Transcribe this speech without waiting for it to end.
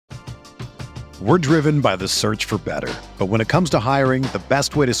We're driven by the search for better. But when it comes to hiring, the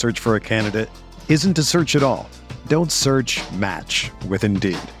best way to search for a candidate isn't to search at all. Don't search, match with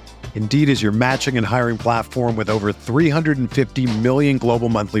Indeed. Indeed is your matching and hiring platform with over 350 million global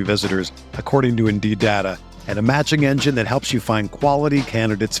monthly visitors, according to Indeed data, and a matching engine that helps you find quality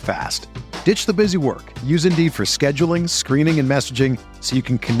candidates fast. Ditch the busy work. Use Indeed for scheduling, screening, and messaging so you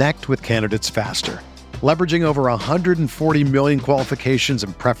can connect with candidates faster. Leveraging over 140 million qualifications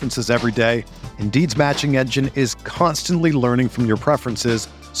and preferences every day, Indeed's matching engine is constantly learning from your preferences,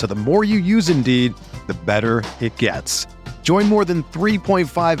 so the more you use Indeed, the better it gets. Join more than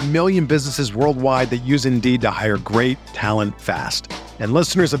 3.5 million businesses worldwide that use Indeed to hire great talent fast. And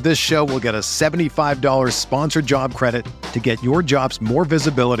listeners of this show will get a $75 sponsored job credit to get your jobs more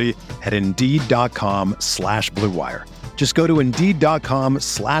visibility at Indeed.com/Blue Wire. Just go to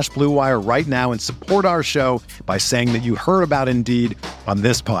Indeed.com/Blue Wire right now and support our show by saying that you heard about Indeed on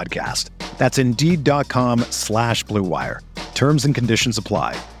this podcast. That's Indeed.com/Blue Wire. Terms and conditions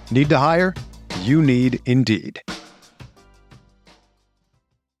apply. Need to hire? You need Indeed.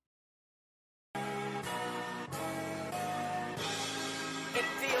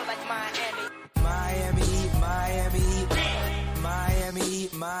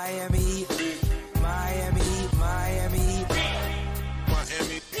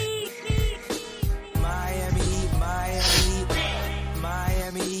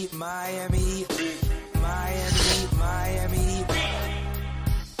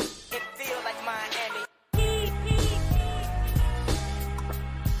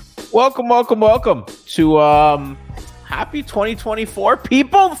 Welcome to happy 2024,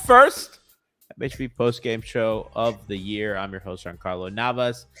 people. First MHB Postgame show of the year. I'm your host, Giancarlo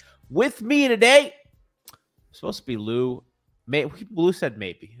Navas. With me today, supposed to be Lou. Lou said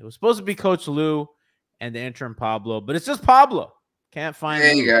maybe. It was supposed to be Coach Lou and the intern Pablo, but it's just Pablo. Can't find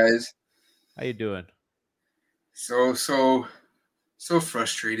Hey, Lou. guys. How you doing? So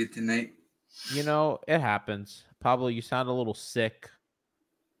frustrated tonight. You know, it happens. Pablo, you sound a little sick.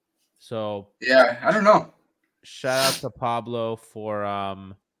 So yeah, I don't know. Shout out to Pablo for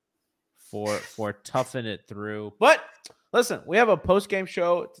toughing it through. But listen, we have a post-game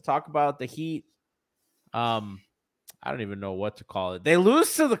show to talk about the Heat. I don't even know what to call it. They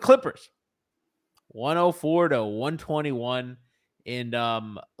lose to the Clippers, 104-121. And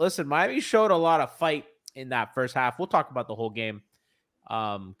listen, Miami showed a lot of fight in that first half. We'll talk about the whole game.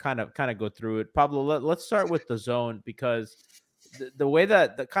 Kind of go through it. Pablo, let's start with the zone, because the way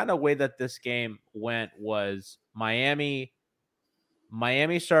that this game went was Miami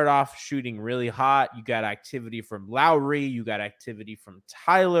started off shooting really hot. You got activity from Lowry. You got activity from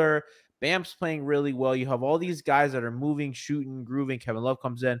Tyler. Bam's playing really well. You have all these guys that are moving, shooting, grooving. Kevin Love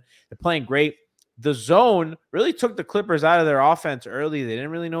comes in. They're playing great. The zone really took the Clippers out of their offense early. They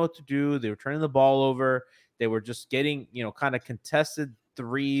didn't really know what to do. They were turning the ball over. They were just getting, kind of contested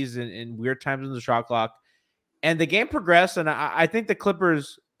threes in weird times in the shot clock. And the game progressed, and I think the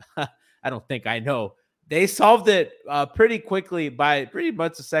Clippers, I know, they solved it pretty quickly by pretty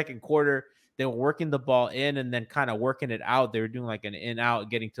much the second quarter. They were working the ball in and then kind of working it out. They were doing like an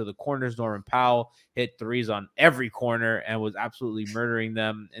in-out, getting to the corners. Norman Powell hit threes on every corner and was absolutely murdering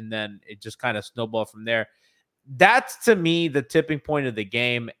them, and then it just kind of snowballed from there. That's, to me, the tipping point of the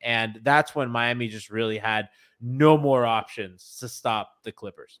game, and that's when Miami just really had no more options to stop the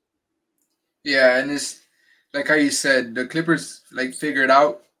Clippers. Yeah, and it's like how you said, the Clippers figured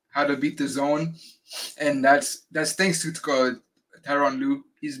out how to beat the zone, and that's thanks to Tyronn Lue.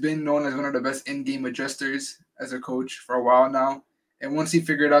 He's been known as one of the best in-game adjusters as a coach for a while now. And once he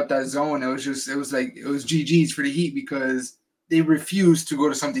figured out that zone, it was GG's for the Heat, because they refused to go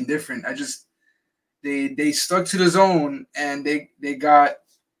to something different. They stuck to the zone, and they got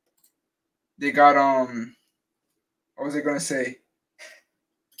what was I gonna say?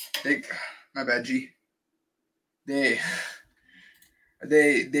 My bad, G. They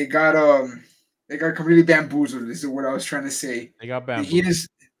got completely bamboozled. This is what I was trying to say. They got bamboozled.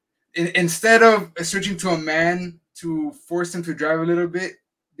 Instead of switching to a man to force them to drive a little bit,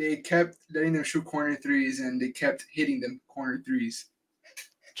 they kept letting them shoot corner threes, and they kept hitting them corner threes.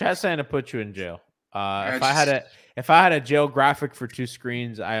 Chat saying to put you in jail. If I had a jail graphic for two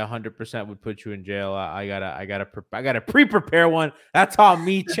screens, I 100% would put you in jail. I gotta pre-prepare one. That's on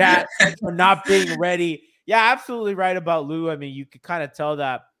me, chat, for not being ready. Yeah, absolutely right about Lou. I mean, you could kind of tell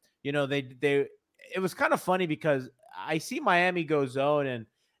that, it was kind of funny because I see Miami go zone, and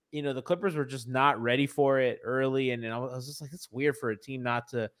the Clippers were just not ready for it early, and I was just like, it's weird for a team not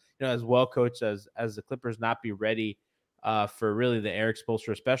to, as well coached as the Clippers, not be ready for really the Eric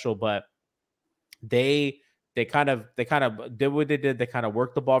Spoelstra special. But they They kind of did what they did. They kind of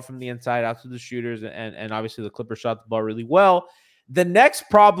worked the ball from the inside out to the shooters, and obviously the Clippers shot the ball really well. The next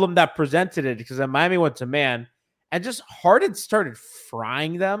problem that presented it, because Miami went to man, and just Harden started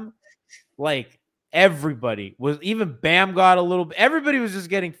frying them. Like everybody was, even Bam got a little. Everybody was just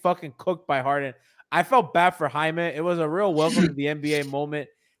getting fucking cooked by Harden. I felt bad for Jaime. It was a real welcome to the NBA moment.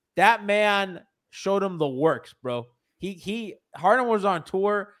 That man showed him the works, bro. He Harden was on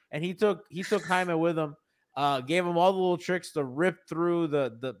tour, and he took Jaime with him. Gave him all the little tricks to rip through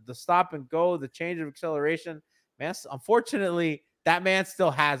the stop and go, the change of acceleration. Man, unfortunately, that man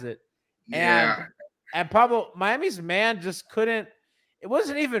still has it. Yeah. And Pablo, Miami's man just couldn't. It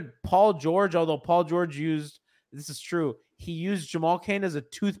wasn't even Paul George, although Paul George used, this is true, he used Jamal Cain as a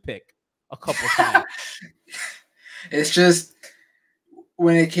toothpick a couple times. It's just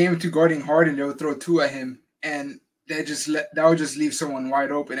when it came to guarding Harden, they would throw two at him, and that would just leave someone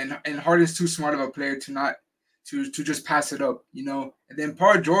wide open. And Harden's too smart of a player to not to just pass it up, you know. And then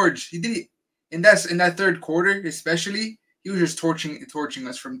Paul George, he did it in that third quarter, especially. He was just torching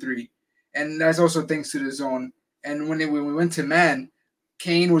us from three, and that's also thanks to the zone. And when we went to man,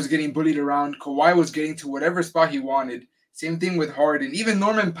 Kane was getting bullied around. Kawhi was getting to whatever spot he wanted. Same thing with Harden. Even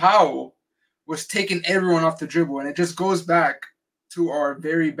Norman Powell was taking everyone off the dribble, and it just goes back to our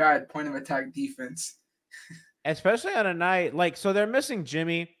very bad point of attack defense. Especially on a night like, so they're missing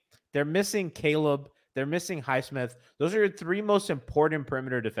Jimmy, they're missing Caleb, they're missing Highsmith. Those are your three most important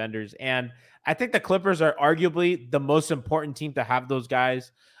perimeter defenders. And I think the Clippers are arguably the most important team to have those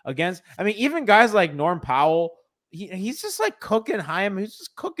guys against. I mean, even guys like Norm Powell, he's just like cooking Jaime. He's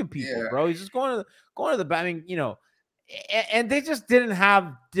just cooking people, bro. He's just going to the, I mean, you know, and they just didn't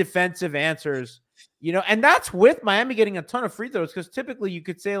have defensive answers, you know, and that's with Miami getting a ton of free throws, because typically you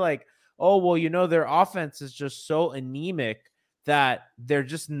could say like, oh, well, you know, their offense is just so anemic that they're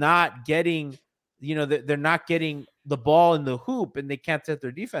just not getting, you know, they're not getting the ball in the hoop and they can't set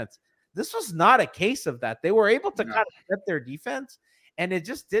their defense. This was not a case of that. They were able to kind of set their defense, and it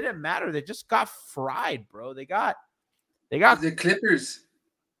just didn't matter. They just got fried, bro. They got the Clippers.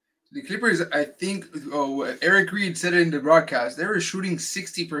 The Clippers, I think, Eric Reed said it in the broadcast, they were shooting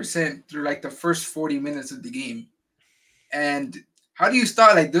 60% through like the first 40 minutes of the game. And how do you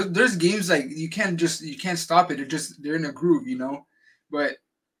stop? Like there's games like you can't stop it. They're in a groove, you know. But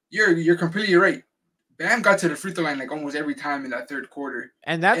you're completely right. Bam got to the free throw line like almost every time in that third quarter.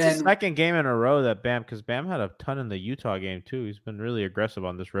 And that's the second game in a row that Bam, because Bam had a ton in the Utah game too. He's been really aggressive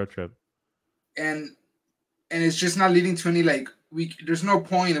on this road trip. And it's just not leading to any like there's no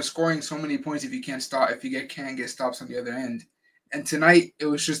point of scoring so many points if you can't get stops on the other end. And tonight it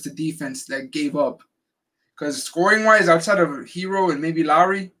was just the defense that gave up. Because scoring wise, outside of Hero and maybe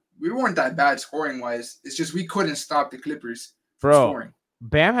Lowry, we weren't that bad scoring wise. It's just we couldn't stop the Clippers from scoring.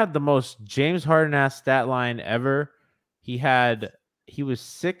 Bam had the most James Harden-ass stat line ever. He was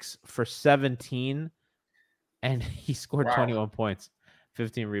 6 for 17, and he scored 21 points,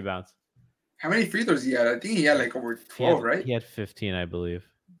 15 rebounds. How many free throws he had? I think he had like over 12, right? He had 15, I believe.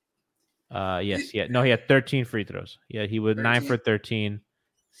 Yes, he had 13 free throws. Yeah, he was 9 for 13,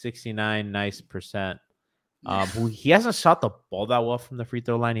 69 nice percent. He hasn't shot the ball that well from the free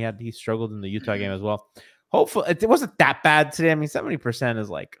throw line. He struggled in the Utah game as well. Hopefully, it wasn't that bad today. I mean, 70% is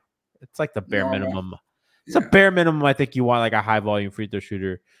like, it's like the bare minimum. It's a bare minimum. I think you want like a high volume free throw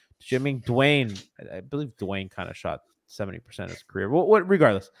shooter. I mean, I believe Dwayne kind of shot 70% of his career.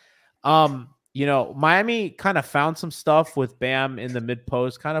 Regardless, you know, Miami kind of found some stuff with Bam in the mid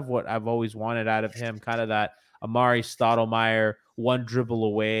post, kind of what I've always wanted out of him, kind of that Amari Stoudemire one dribble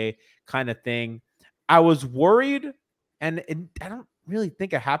away kind of thing. I was worried, and I don't really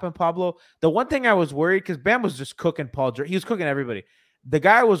think it happened, Pablo. The one thing I was worried, because Bam was just cooking Paul George. He was cooking everybody. The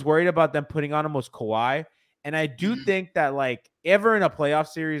guy I was worried about them putting on him was Kawhi. And I do think that, like, ever in a playoff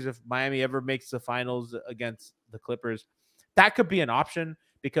series, if Miami ever makes the finals against the Clippers, that could be an option,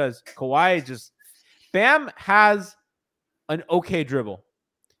 because Bam has an okay dribble.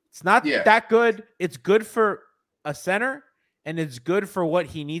 It's not that good. It's good for a center, and it's good for what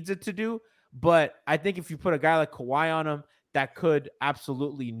he needs it to do. But I think if you put a guy like Kawhi on him, that could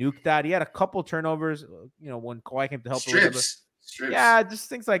absolutely nuke that. He had a couple turnovers, you know, when Kawhi came to help. Strips. Yeah, just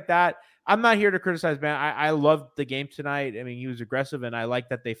things like that. I'm not here to criticize Bam. I loved the game tonight. I mean, he was aggressive, and I like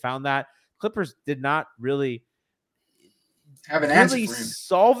that they found that. Clippers did not really have an answer for him.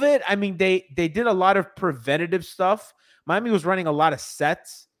 Solve it. I mean, they did a lot of preventative stuff. Miami was running a lot of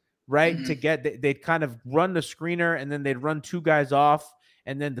sets, right? Mm-hmm. They'd kind of run the screener, and then they'd run two guys off.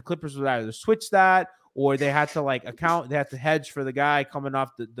 And then the Clippers would either switch that, or they had to they had to hedge for the guy coming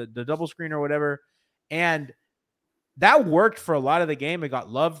off the double screen or whatever. And that worked for a lot of the game. It got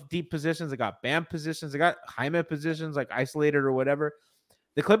Love deep positions. It got Bam positions. It got Jaime positions, like isolated or whatever.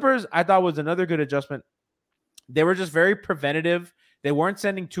 The Clippers, I thought, was another good adjustment. They were just very preventative. They weren't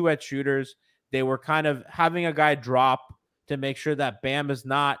sending 2-edge shooters. They were kind of having a guy drop to make sure that Bam is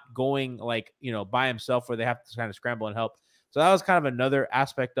not going like, by himself where they have to kind of scramble and help. So that was kind of another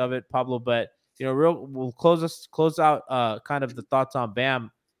aspect of it, Pablo. But, we'll close out kind of the thoughts on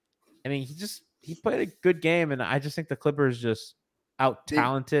Bam. I mean, he played a good game, and I just think the Clippers just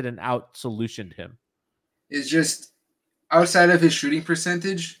out-talented and out-solutioned him. It's just outside of his shooting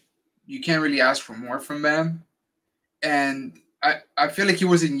percentage, you can't really ask for more from Bam. And I feel like he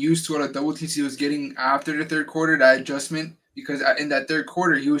wasn't used to all the double teams he was getting after the third quarter, that adjustment, because in that third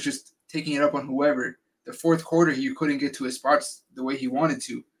quarter, he was just taking it up on whoever. The fourth quarter, he couldn't get to his spots the way he wanted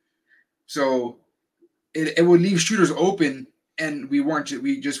to. So it would leave shooters open, and we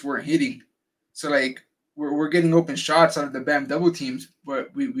just weren't hitting. So like we're getting open shots out of the Bam double teams, but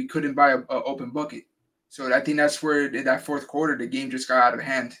we couldn't buy a open bucket. So I think that's where in that fourth quarter the game just got out of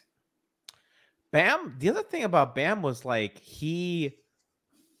hand. Bam, the other thing about Bam was like he's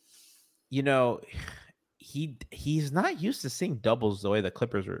not used to seeing doubles the way the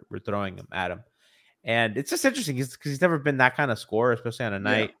Clippers were throwing them at him. And it's just interesting because he's never been that kind of scorer, especially on a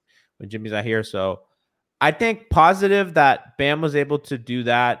night when Jimmy's not here. So I think positive that Bam was able to do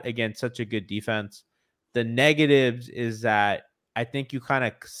that against such a good defense. The negatives is that I think you kind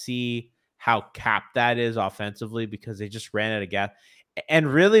of see how capped that is offensively because they just ran out of gas.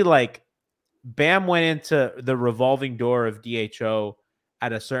 And really, like, Bam went into the revolving door of DHO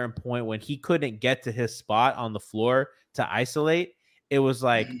at a certain point when he couldn't get to his spot on the floor to isolate. It was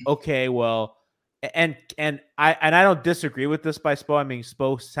like, okay, well, and I don't disagree with this by Spo. I mean,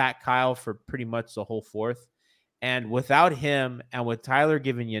 Spo sat Kyle for pretty much the whole fourth. And without him and with Tyler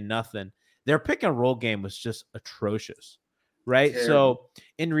giving you nothing, their pick and roll game was just atrocious. Right. Terrible. So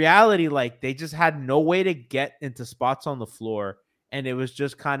in reality, like they just had no way to get into spots on the floor. And it was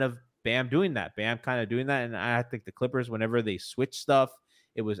just kind of Bam doing that. And I think the Clippers, whenever they switch stuff,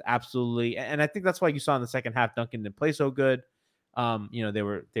 it was absolutely, and I think that's why you saw in the second half, Duncan didn't play so good. They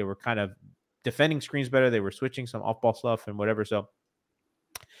were kind of defending screens better. They were switching some off ball stuff and whatever. So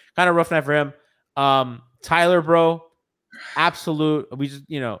kind of rough night for him. Tyler, bro, absolute. We just,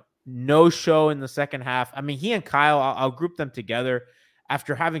 no show in the second half. I mean, he and Kyle, I'll group them together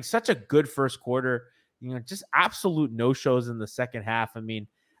after having such a good first quarter, just absolute no shows in the second half. I mean,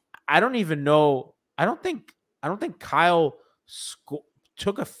 I don't even know. I don't think Kyle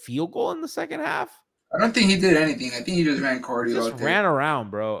took a field goal in the second half. I don't think he did anything. I think he just ran cardio. He just ran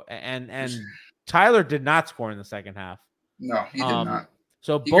around, bro. And Tyler did not score in the second half. No, he did not.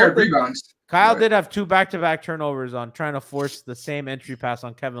 So he got rebounds. Kyle did have 2 back-to-back turnovers on trying to force the same entry pass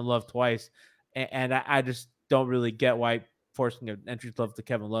on Kevin Love twice. And I just don't really get why forcing an entry love to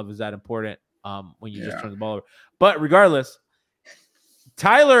Kevin Love is that important when you just turn the ball over. But regardless,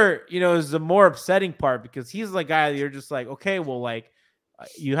 Tyler, is the more upsetting part because he's the guy that you're just like, okay, well, like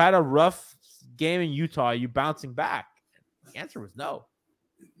you had a rough game in Utah, you bouncing back. The answer was no.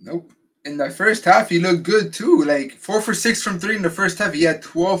 Nope. In the first half, he looked good too. Like 4 for 6 from 3 in the first half. He had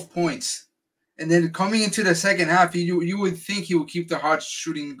 12 points. And then coming into the second half, you would think he would keep the hot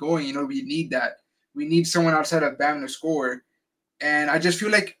shooting going. We need that. We need someone outside of Bam to score. And I just feel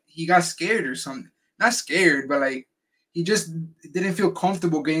like he got scared or something. Not scared, but like he just didn't feel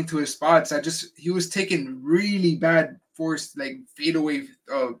comfortable getting to his spots. He was taking really bad forced like fadeaway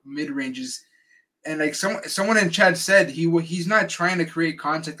mid ranges. And like someone in chat said, he's not trying to create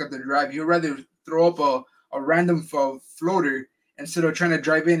contact of the drive. He'd rather throw up a random floater instead of trying to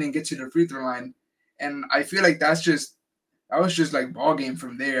drive in and get to the free throw line. And I feel like that was just like ball game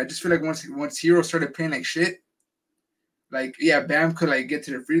from there. I just feel like once Hero started playing like shit, like Bam could like get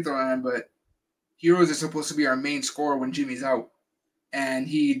to the free throw line, but Heroes is supposed to be our main scorer when Jimmy's out, and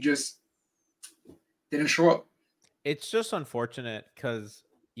he just didn't show up. It's just unfortunate because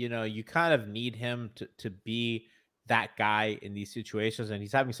you kind of need him to be that guy in these situations, and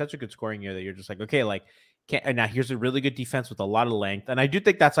he's having such a good scoring year that you're just like, okay, like, and now here's a really good defense with a lot of length, and I do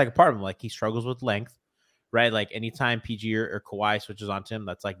think that's like a part of him. Like he struggles with length, right? Like anytime PG or Kawhi switches onto him,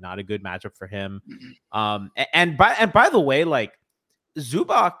 that's like not a good matchup for him. Mm-hmm. And by the way, like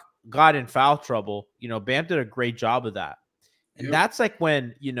Zubac got in foul trouble. Bam did a great job of that, and that's like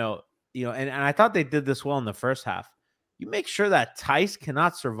when and I thought they did this well in the first half. You make sure that Tice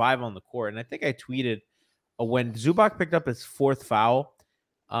cannot survive on the court. And I think I tweeted when Zubac picked up his 4th foul,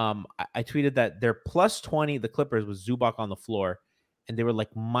 I tweeted that they're plus 20, the Clippers, with Zubac on the floor, and they were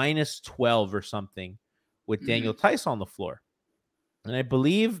like minus 12 or something with Daniel Tice on the floor. And I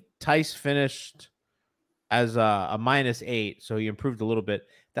believe Tice finished as a -8, so he improved a little bit.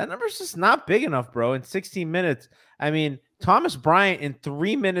 That number's just not big enough, bro. In 16 minutes, I mean, Thomas Bryant in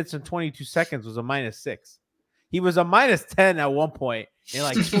 3 minutes and 22 seconds was a -6. He was a -10 at one point in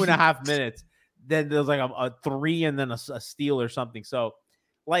like 2.5 minutes. Then there's like a 3 and then a steal or something. So,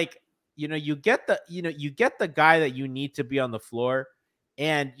 like, you get the guy that you need to be on the floor,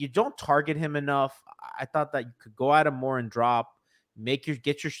 and you don't target him enough. I thought that you could go at him more and drop.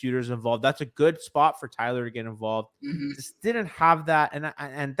 Get your shooters involved. That's a good spot for Tyler to get involved. Mm-hmm. Just didn't have that,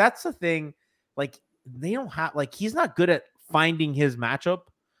 and that's the thing. Like, they don't have, like, he's not good at finding his matchup.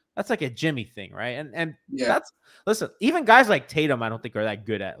 That's like a Jimmy thing, right? And that's, listen, even guys like Tatum, I don't think are that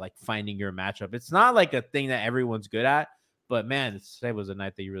good at like finding your matchup. It's not like a thing that everyone's good at. But man, today was a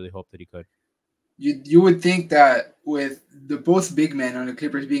night that you really hoped that he could. You would think that with the both big men on the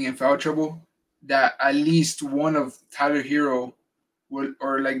Clippers being in foul trouble, that at least one of Tyler Hero would,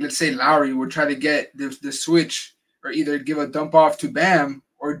 or like let's say Lowry would try to get the switch, or either give a dump off to Bam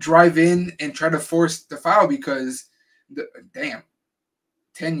or drive in and try to force the foul, because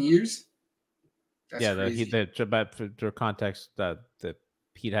 10 years. That's crazy. For context, the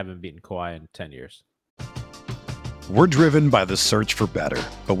Heat haven't beaten Kawhi in 10 years. We're driven by the search for better.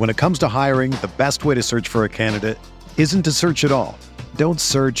 But when it comes to hiring, the best way to search for a candidate isn't to search at all. Don't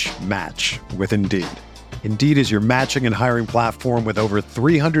search, match with Indeed. Indeed is your matching and hiring platform with over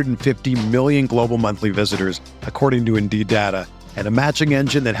 350 million global monthly visitors, according to Indeed data, and a matching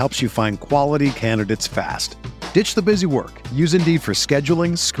engine that helps you find quality candidates fast. Ditch the busy work. Use Indeed for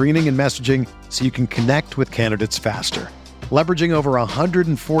scheduling, screening, and messaging so you can connect with candidates faster. Leveraging over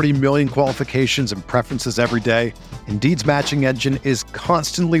 140 million qualifications and preferences every day, Indeed's matching engine is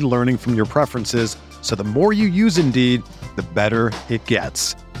constantly learning from your preferences, so the more you use Indeed, the better it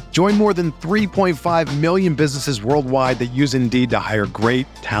gets. Join more than 3.5 million businesses worldwide that use Indeed to hire great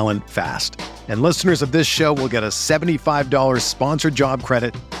talent fast. And listeners of this show will get a $75 sponsored job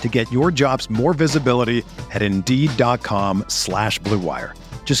credit to get your jobs more visibility at Indeed.com/Blue Wire.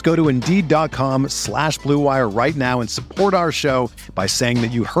 Just go to Indeed.com/Blue Wire right now and support our show by saying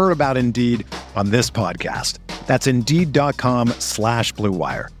that you heard about Indeed on this podcast. That's Indeed.com/Blue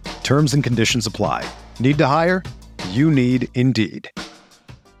Wire. Terms and conditions apply. Need to hire? You need Indeed.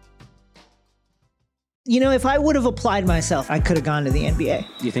 You know, if I would have applied myself, I could have gone to the NBA.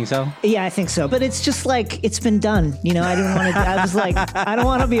 You think so? Yeah, I think so. But it's just like, it's been done. You know, I didn't want to, I was like, I don't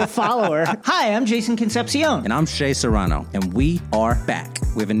want to be a follower. Hi, I'm Jason Concepcion. And I'm Shea Serrano. And we are back.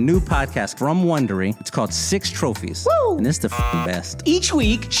 We have a new podcast from Wondery. It's called Six Trophies. Woo! And it's the best. Each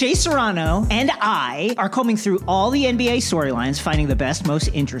week, Shea Serrano and I are combing through all the NBA storylines, finding the best, most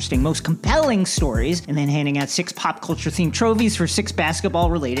interesting, most compelling stories, and then handing out 6 pop culture themed trophies for 6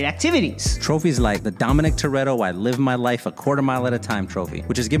 basketball related activities. Trophies like the Dominic Toretto I Live My Life a Quarter Mile at a Time trophy,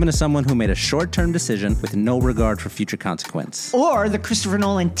 which is given to someone who made a short-term decision with no regard for future consequence. Or the Christopher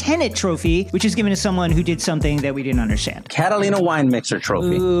Nolan Tenet trophy, which is given to someone who did something that we didn't understand. Catalina Wine Mixer trophy.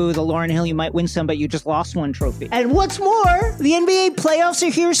 Ooh, the Lauryn Hill You Might Win Some, but you just lost one trophy. And what's more, the NBA playoffs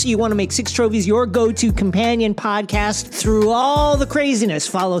are here, so you want to make 6 Trophies your go-to companion podcast through all the craziness.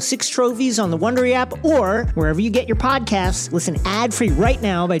 Follow 6 Trophies on the Wondery app or wherever you get your podcasts. Listen ad-free right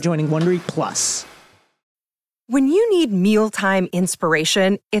now by joining Wondery Plus. When you need mealtime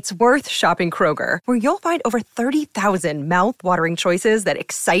inspiration, it's worth shopping Kroger, where you'll find over 30,000 mouth-watering choices that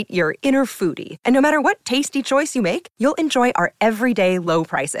excite your inner foodie. And no matter what tasty choice you make, you'll enjoy our everyday low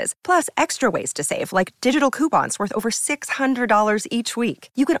prices, plus extra ways to save, like digital coupons worth over $600 each week.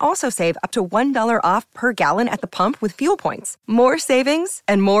 You can also save up to $1 off per gallon at the pump with fuel points. More savings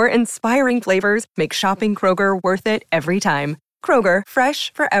and more inspiring flavors make shopping Kroger worth it every time. Kroger,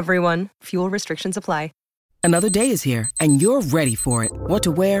 fresh for everyone. Fuel restrictions apply. Another day is here, and you're ready for it. What to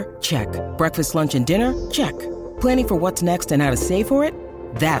wear? Check. Breakfast, lunch, and dinner? Check. Planning for what's next and how to save for it?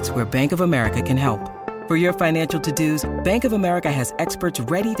 That's where Bank of America can help. For your financial to-dos, Bank of America has experts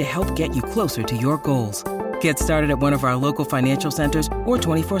ready to help get you closer to your goals. Get started at one of our local financial centers or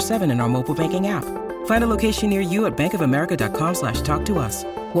 24/7 in our mobile banking app. Find a location near you at bankofamerica.com/talktous.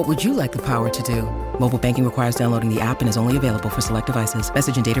 What would you like the power to do? Mobile banking requires downloading the app and is only available for select devices.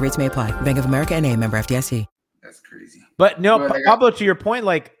 Message and data rates may apply. Bank of America NA, member FDIC. That's crazy. But no, Pablo, to your point,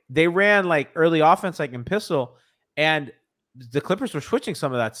 like they ran like early offense, like in pistol, and the Clippers were switching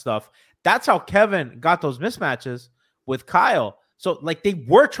some of that stuff. That's how Kevin got those mismatches with Kyle. So like they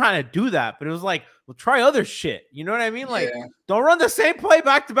were trying to do that, but it was like, well, try other shit. You know what I mean? Like, don't run the same play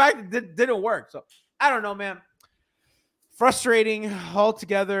back to back. It didn't work. So I don't know, man. Frustrating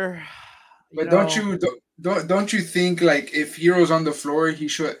altogether. But don't you think like if Hero's on the floor, he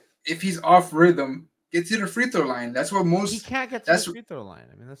should, if he's off rhythm, Get to the free throw line. That's what most. He can't get to the free throw line.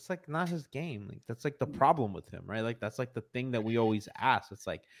 I mean, that's like not his game. Like that's like the problem with him, right? Like that's like the thing that we always ask. It's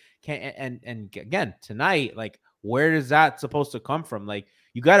like can't and again tonight, like where is that supposed to come from? Like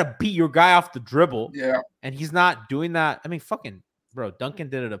you got to beat your guy off the dribble, and he's not doing that. I mean, fucking bro, Duncan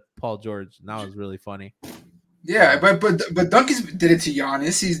did it to Paul George, and that was really funny. Yeah, but Duncan did it to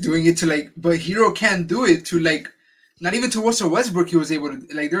Giannis. He's doing it to but Hero can't do it to not even to Russell Westbrook. He was able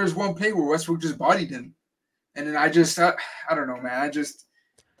to there was one play where Westbrook just bodied him. And then I don't know, man.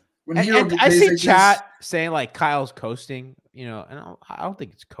 When I see chat saying like Kyle's coasting, and I don't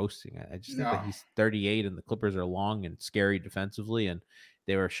think it's coasting. I just think that he's 38 and the Clippers are long and scary defensively, and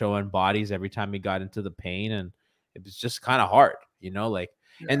they were showing bodies every time he got into the paint, and it was just kind of hard,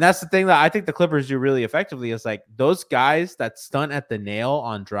 And that's the thing that I think the Clippers do really effectively is like those guys that stunt at the nail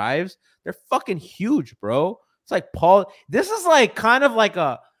on drives, they're fucking huge, bro. It's like Paul. This is like kind of like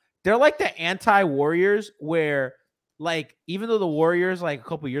they're like the anti-Warriors where like even though the Warriors like a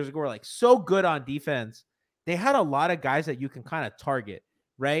couple years ago were like so good on defense, they had a lot of guys that you can kind of target,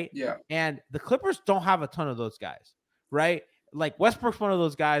 right? Yeah. And the Clippers don't have a ton of those guys, right? Like Westbrook's one of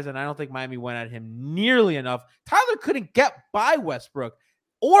those guys, and I don't think Miami went at him nearly enough. Tyler couldn't get by Westbrook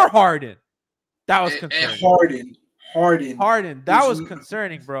or Harden. That was concerning. Harden. That was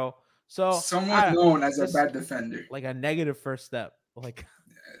concerning, bro. So someone known as a bad defender, like a negative first step, like.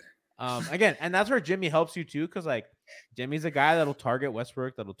 Again, and that's where Jimmy helps you too, because like Jimmy's a guy that'll target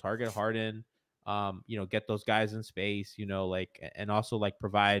Westbrook, that'll target Harden, get those guys in space, and also like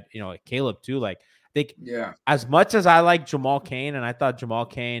provide, Caleb too. Like I think as much as I like Jamal Cain, and I thought Jamal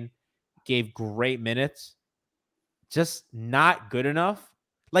Cain gave great minutes, just not good enough.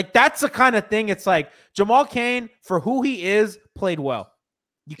 Like that's the kind of thing. It's like Jamal Cain, for who he is, played well.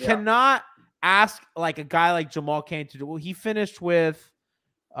 You cannot ask like a guy like Jamal Cain to do. Well, he finished with.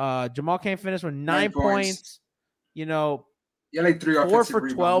 Jamal Cain finished with 9 points. Like 3 4 for 12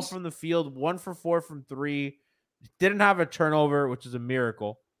 rebounds. from the field, 1 for 4 from 3. Didn't have a turnover, which is a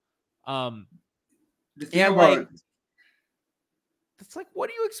miracle. And like, it's like, what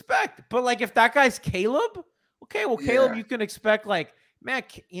do you expect? But like, if that guy's Caleb, okay, well, Caleb, you can expect like, man,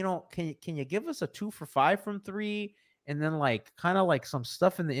 can you give us a 2 for 5 from 3, and then like kind of like some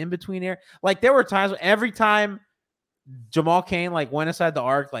stuff in the in between there? Like there were times every time Jamal Cain like went inside the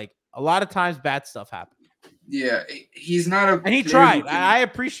arc, like a lot of times bad stuff happened. Yeah, he's not and he tried. I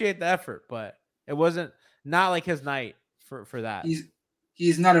appreciate the effort, but it wasn't not like his night for that.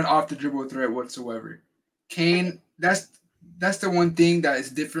 He's not an off the dribble threat whatsoever. Cain, that's the one thing that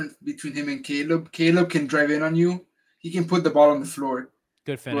is different between him and Caleb. Caleb can drive in on you. He can put the ball on the floor.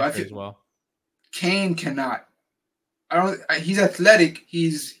 Good finisher as well. Cain cannot. He's athletic.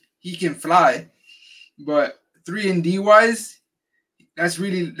 He can fly, but 3-and-D wise, that's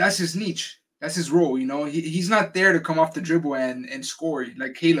his niche. That's his role, He's not there to come off the dribble and score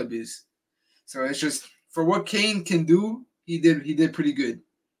like Caleb is. So it's just for what Cain can do, he did pretty good.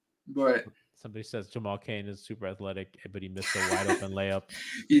 But somebody says Jamal Cain is super athletic, but he missed a wide open layup.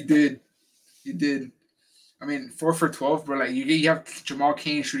 He did. I mean, 4 for 12, bro. Like you have Jamal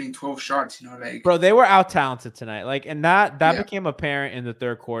Cain shooting 12 shots. Bro, they were out talented tonight. Like, and that became apparent in the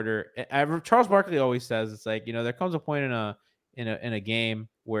third quarter. Charles Barkley always says it's like there comes a point in a game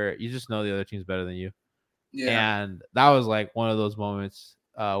where you just know the other team's better than you. Yeah. And that was like one of those moments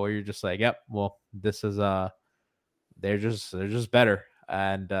where you're just like, yep, well, this is they're just better.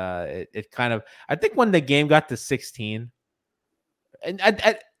 And it kind of, I think when the game got to 16,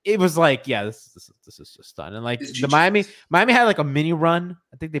 and it was like, yeah, this is just done. And like the Miami had like a mini run.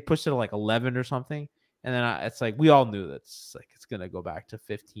 I think they pushed it to like 11 or something. And then it's like, we all knew that's like, it's going to go back to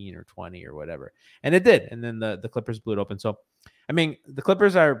 15 or 20 or whatever. And it did. And then the Clippers blew it open. So, I mean, the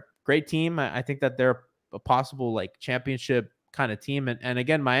Clippers are a great team. I think that they're a possible like championship kind of team. And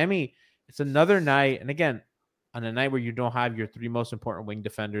again, Miami, it's another night. And again, on a night where you don't have your 3 most important wing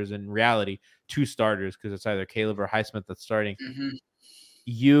defenders, in reality, 2 starters, because it's either Caleb or Highsmith that's starting. Mm-hmm.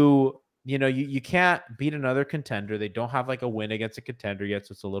 You can't beat another contender. They don't have like a win against a contender yet,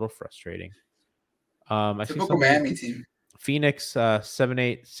 so it's a little frustrating. I see some Miami team. Phoenix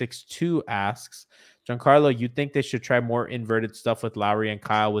 7862 asks, Giancarlo, you think they should try more inverted stuff with Lowry and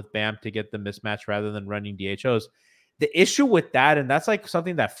Kyle with Bam to get the mismatch rather than running DHOs? The issue with that, and that's like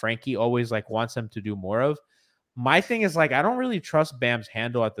something that Frankie always like wants them to do more of. My thing is like, I don't really trust Bam's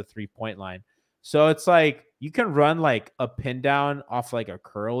handle at the 3-point line. So it's like you can run like a pin down off like a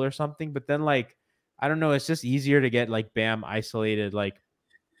curl or something, but then like, I don't know, it's just easier to get like Bam isolated. Like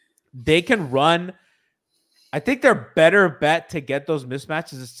they can run. I think their better bet to get those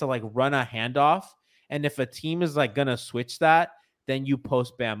mismatches is to like run a handoff. And if a team is like going to switch that, then you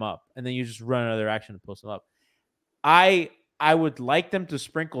post Bam up, and then you just run another action to post them up. I would like them to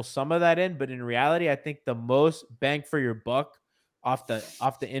sprinkle some of that in, but in reality, I think the most bang for your buck off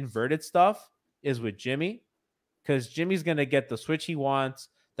the inverted stuff is with Jimmy, because Jimmy's gonna get the switch he wants,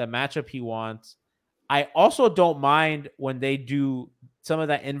 the matchup he wants. I also don't mind when they do some of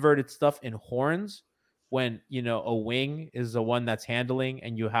that inverted stuff in horns, when a wing is the one that's handling,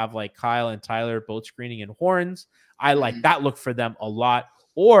 and you have like Kyle and Tyler both screening in horns. I like that look for them a lot.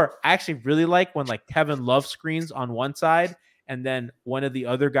 Or I actually really like when like Kevin Love screens on one side, and then one of the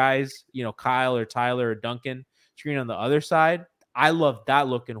other guys, Kyle or Tyler or Duncan, screen on the other side. I love that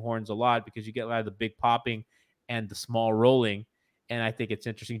look in horns a lot, because you get a lot of the big popping and the small rolling. And I think it's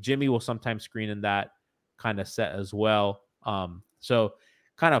interesting. Jimmy will sometimes screen in that kind of set as well. So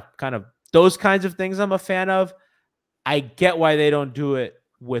kind of those kinds of things I'm a fan of. I get why they don't do it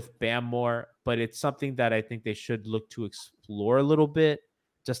with Bam more, but it's something that I think they should look to explore a little bit,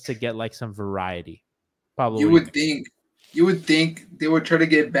 just to get like some variety. Probably you would think they would try to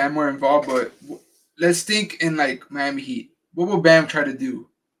get Bam more involved, but let's think in like Miami Heat. What will Bam try to do?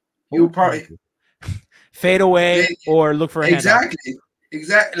 He will probably fade away or look for a exactly.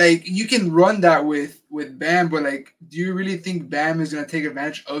 Like you can run that with Bam, but like, do you really think Bam is going to take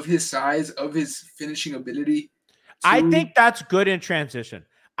advantage of his size, of his finishing ability? I think that's good in transition.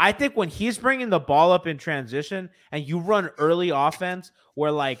 I think when he's bringing the ball up in transition and you run early offense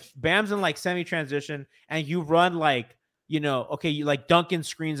where like Bam's in like semi-transition and you run like, okay, you like Duncan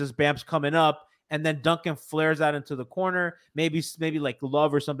screens as Bam's coming up, and then Duncan flares out into the corner. Maybe like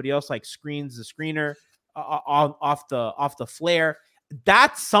Love or somebody else like screens the screener off the flare.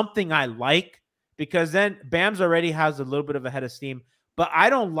 That's something I like, because then Bam's already has a little bit of a head of steam. But I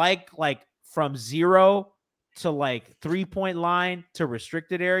don't like from 0 to like 3-point line to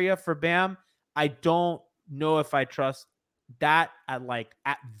restricted area for Bam. I don't know if I trust that at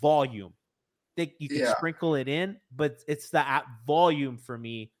volume. Think you can sprinkle it in, but it's the at volume for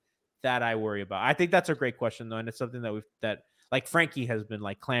me that I worry about. I think that's a great question though, and it's something that like Frankie has been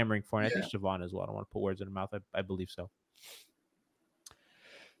like clamoring for, and I think Siobhan as well. I don't want to put words in her mouth. I believe so.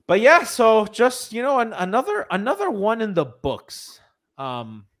 But yeah, so just another one in the books.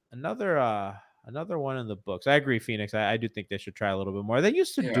 Another one in the books. I agree, Phoenix. I do think they should try a little bit more. They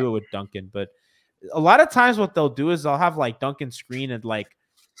used to do it with Duncan, but a lot of times what they'll do is they'll have like Duncan screen and like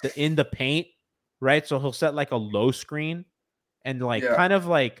in the paint, right? So he'll set like a low screen and like kind of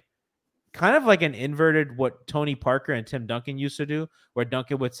like an inverted what Tony Parker and Tim Duncan used to do, where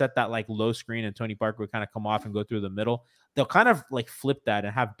Duncan would set that like low screen and Tony Parker would kind of come off and go through the middle. They'll kind of like flip that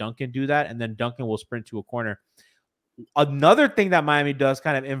and have Duncan do that, and then Duncan will sprint to a corner. Another thing that Miami does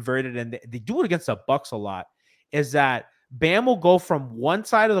kind of inverted, and they do it against the Bucks a lot, is that Bam will go from one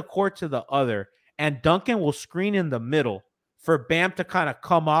side of the court to the other, and Duncan will screen in the middle for Bam to kind of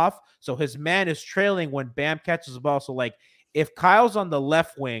come off. So his man is trailing when Bam catches the ball. So like if Kyle's on the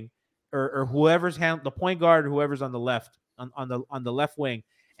left wing, or whoever's the point guard, or whoever's on the left on the left wing,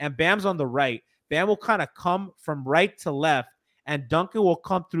 and Bam's on the right, Bam will kind of come from right to left, and Duncan will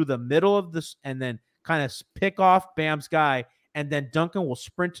come through the middle of this and then kind of pick off Bam's guy, and then Duncan will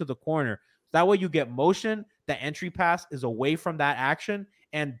sprint to the corner. That way you get motion. The entry pass is away from that action,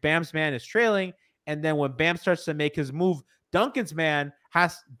 and Bam's man is trailing. And then when Bam starts to make his move, Duncan's man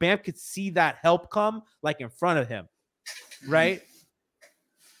Bam could see that help come like in front of him, right?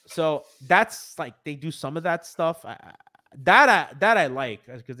 So that's like they do some of that stuff that I like,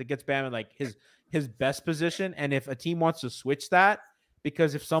 because it gets Bam in like his best position. And if a team wants to switch that,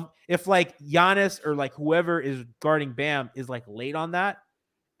 because if like Giannis or like whoever is guarding Bam is like late on that,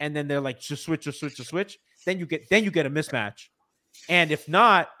 and then they're like just switch, then you get a mismatch. And if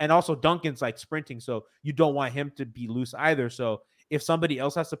not, and also Duncan's like sprinting, so you don't want him to be loose either. So if somebody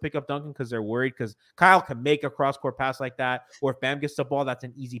else has to pick up Duncan because they're worried, because Kyle can make a cross-court pass like that, or if Bam gets the ball, that's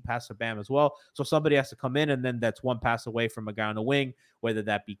an easy pass to Bam as well. So somebody has to come in, and then that's one pass away from a guy on the wing, whether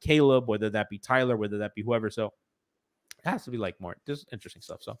that be Caleb, whether that be Tyler, whether that be whoever. So it has to be like more just interesting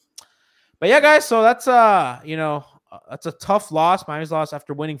stuff. So, but yeah, guys, so that's that's a tough loss. Miami's lost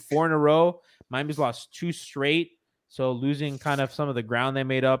after winning 4 in a row. Miami's lost 2 straight. So losing kind of some of the ground they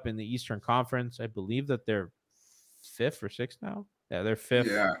made up in the Eastern Conference. I believe that they're 5th or 6th now. Yeah, they're 5th.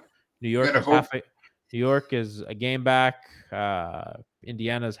 Yeah. New York is a game back.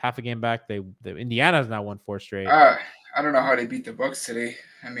 Indiana's half a game back. Indiana's now won 4 straight. I don't know how they beat the Bucks today.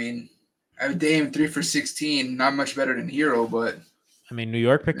 I mean, Dame 3 for 16, not much better than Hero, but I mean, New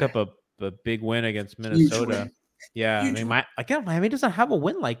York picked up a big win against Minnesota. Yeah, I mean, Miami doesn't have a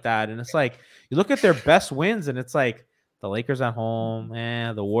win like that, and it's like you look at their best wins, and it's like the Lakers at home,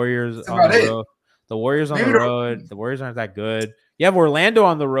 the Warriors on the road. The Warriors on the road. The Warriors aren't that good. You have Orlando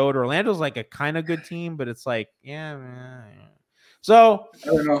on the road. Orlando's like a kind of good team, but it's like, yeah. So I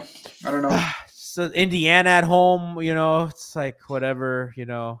don't know. So Indiana at home, it's like whatever,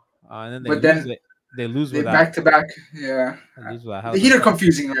 and then But then they lose they without back to back. Yeah, they lose without the Heat are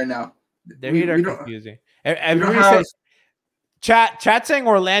confusing right now. Their Heat are confusing. Everybody have, says chat saying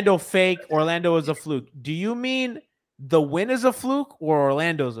Orlando fake. Orlando is a fluke. Do you mean the win is a fluke or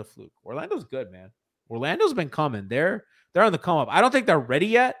Orlando's a fluke? Orlando's good, man. Orlando's been coming. They're on the come up. I don't think they're ready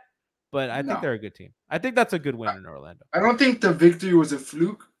yet, but I think they're a good team. I think that's a good win in Orlando. I don't think the victory was a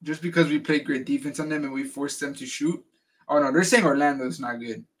fluke just because we played great defense on them and we forced them to shoot. Oh no, they're saying Orlando's not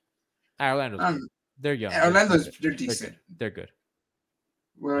good. Orlando's they're young. They're decent. They're good.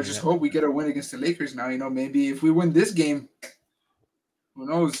 Well, I just hope we get a win against the Lakers now. Maybe if we win this game, who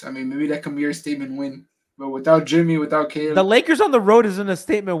knows? I mean, maybe that can be our statement win. But without Jimmy, without Caleb, the Lakers on the road isn't a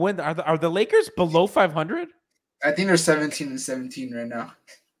statement win. Are the Lakers below 500? I think they're 17-17 right now.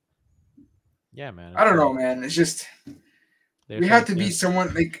 Yeah, man. I don't know, man. It's just we have to beat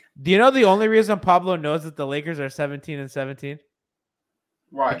someone like. Do you know the only reason Pablo knows that the Lakers are 17-17?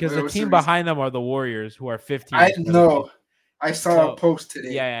 Why? Because the team behind them are the Warriors, who are 15. I know. I saw a post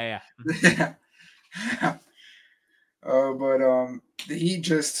today. Yeah. But the Heat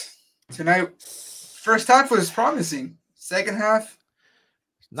just tonight. First half was promising. Second half,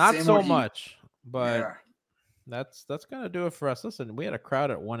 not so much. But that's gonna do it for us. Listen, we had a crowd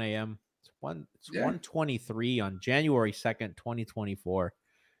at 1 a.m. It's 1:23 on January 2nd, 2024.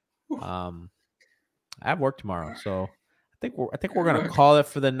 I have work tomorrow, so I think we're gonna call it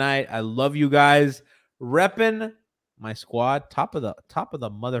for the night. I love you guys. Repping my squad, top of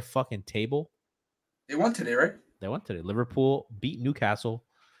the motherfucking table. They won today, right? They won today. Liverpool beat Newcastle,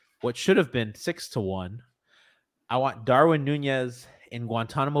 what should have been 6-1. I want Darwin Nunez in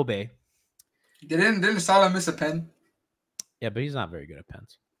Guantanamo Bay. Didn't Salah miss a pen? Yeah, but he's not very good at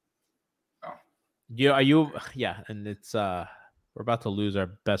pens. Oh. Yeah, and it's we're about to lose our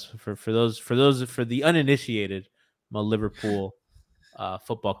best for the uninitiated. I'm a Liverpool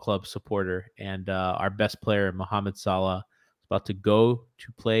football club supporter, and our best player, Mohamed Salah, is about to go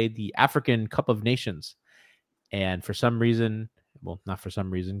to play the African Cup of Nations. And for some reason, well, not for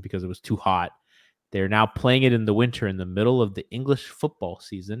some reason, because it was too hot, they're now playing it in the winter in the middle of the English football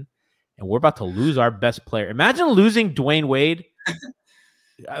season. And we're about to lose our best player. Imagine losing Dwayne Wade.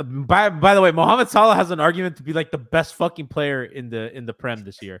 By the way, Mohamed Salah has an argument to be like the best fucking player in the Prem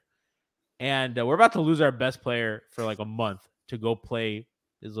this year. And we're about to lose our best player for like a month to go play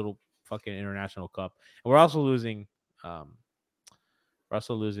his little fucking international cup. And we're also losing Wataru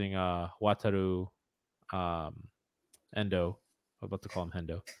Endo. I'm about to call him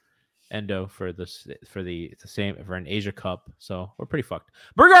Endo for an Asia Cup. So we're pretty fucked.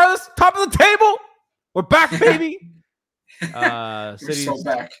 But regardless, top of the table. We're back, baby. We're so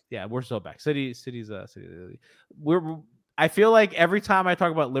back. Yeah, we're so back. City's I feel like every time I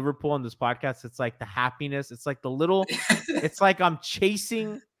talk about Liverpool on this podcast, it's like the happiness. It's like the little. It's like I'm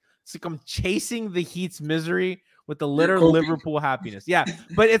chasing the Heat's misery with the little Liverpool happiness. Yeah,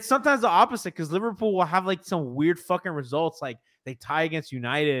 but it's sometimes the opposite because Liverpool will have like some weird fucking results, like they tie against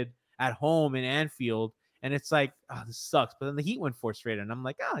United at home in Anfield, and it's like, oh, this sucks. But then the Heat went 4 straight, and I'm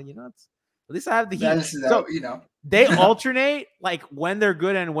like, it's at least I have the Heat. So they alternate like when they're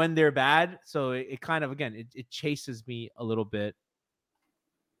good and when they're bad. So it kind of it chases me a little bit.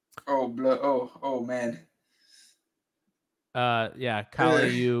 Oh man. Yeah,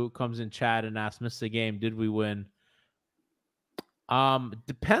 Kaliu comes in chat and asks, "Missed the game? Did we win?"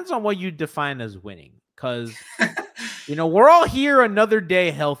 Depends on what you define as winning, because we're all here another day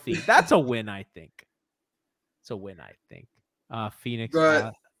healthy. That's a win, I think. It's a win, I think. Phoenix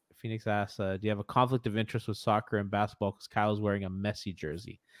asks, "Do you have a conflict of interest with soccer and basketball? Because Kyle's wearing a Messi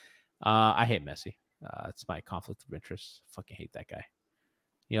jersey." I hate Messi. It's my conflict of interest. Fucking hate that guy.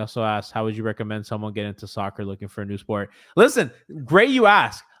 He also asked, how would you recommend someone get into soccer looking for a new sport? Listen, great you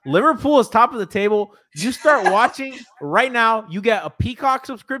ask. Liverpool is top of the table. You start watching right now. You get a Peacock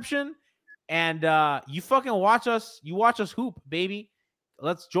subscription, and you fucking watch us. You watch us hoop, baby.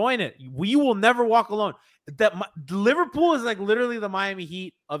 Let's join it. We will never walk alone. Liverpool is like literally the Miami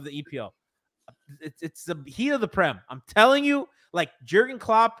Heat of the EPL. It's the Heat of the Prem. I'm telling you, like Jurgen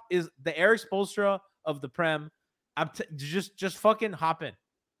Klopp is the Eric Spoelstra of the Prem. Just fucking hop in.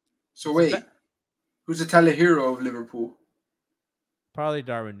 So wait, who's the talent hero of Liverpool? Probably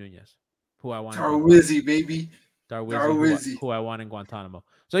Darwin Nunez, who I want. Darwizzy, baby. Darwizzy, who I want in Guantanamo.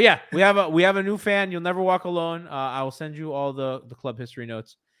 So yeah, we have a new fan. You'll never walk alone. I will send you all the club history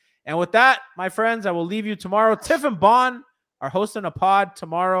notes. And with that, my friends, I will leave you tomorrow. Tiff and Bon are hosting a pod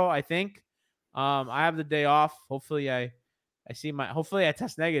tomorrow, I think. I have the day off. Hopefully I hopefully I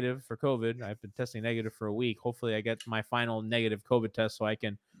test negative for COVID. I've been testing negative for a week. Hopefully I get my final negative COVID test so I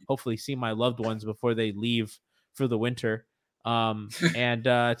can hopefully see my loved ones before they leave for the winter. And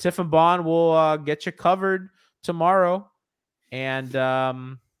Tiff and Bond will get you covered tomorrow. And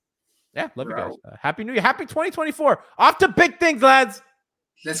yeah, love you guys. Happy New Year. Happy 2024. Off to big things, lads.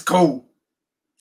 Let's go.